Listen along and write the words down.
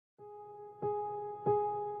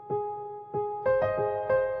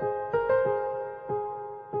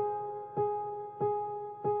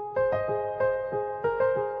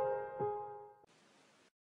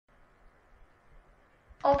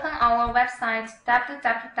our website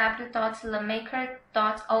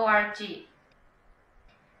www.lemaker.org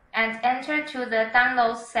and enter to the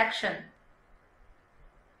Downloads section.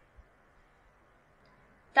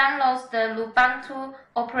 Download the Lubuntu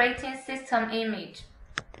operating system image.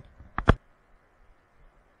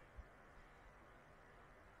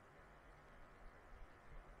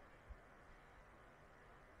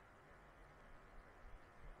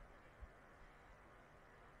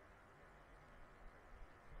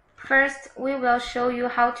 First, we will show you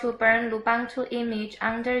how to burn Lubuntu image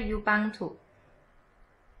under Ubuntu.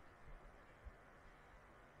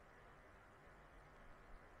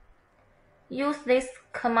 Use this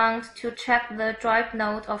command to check the drive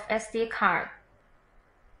node of SD card.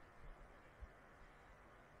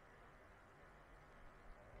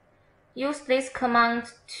 Use this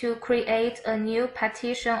command to create a new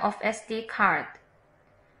partition of SD card.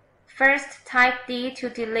 First, type D to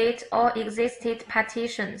delete all existing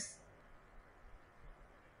partitions.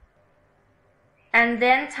 And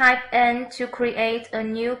then type N to create a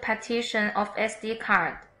new partition of SD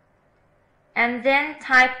card. And then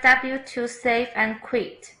type W to save and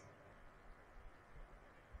quit.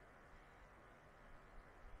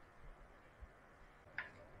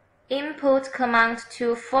 Input command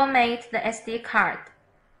to format the SD card.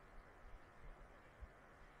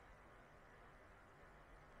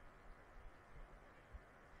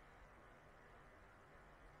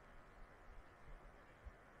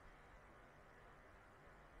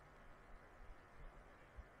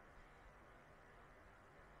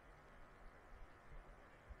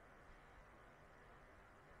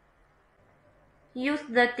 Use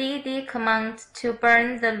the DD command to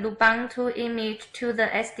burn the Lubuntu image to the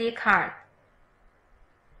SD card.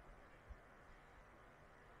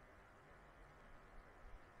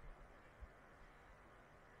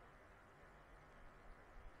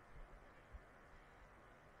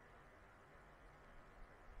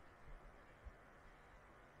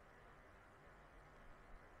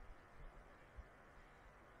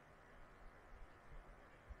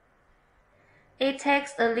 It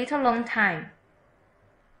takes a little long time.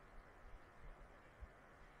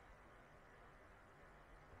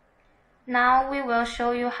 Now we will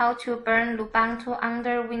show you how to burn Lubuntu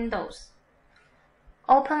under Windows.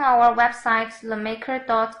 Open our website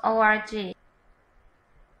LeMaker.org.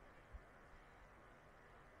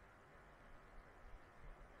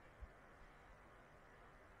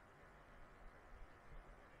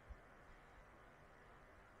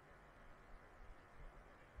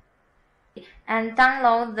 And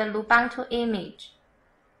download the Lubuntu image.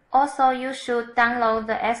 Also, you should download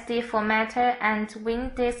the SD formatter and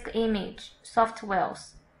WinDisk image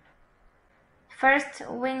softwares. First,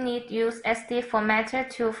 we need to use SD formatter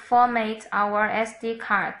to format our SD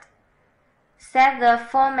card. Set the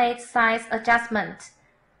format size adjustment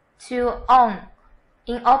to On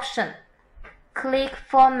in Option. Click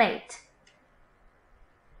Format.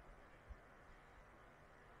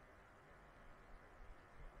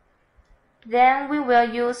 Then we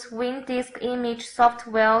will use WinDisk image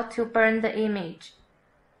software to burn the image.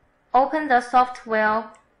 Open the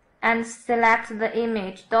software and select the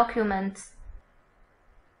image documents.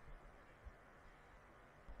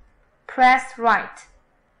 Press Write.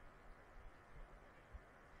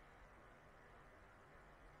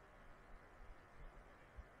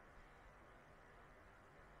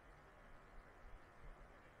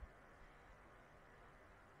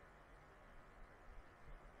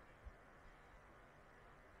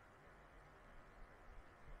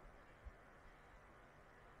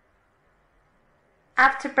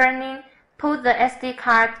 After burning, put the SD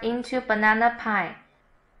card into Banana Pi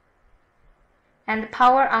and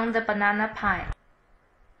power on the Banana Pi.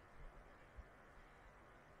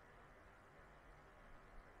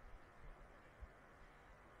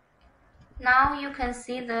 Now you can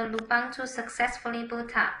see the Lubuntu successfully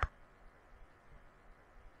boot up.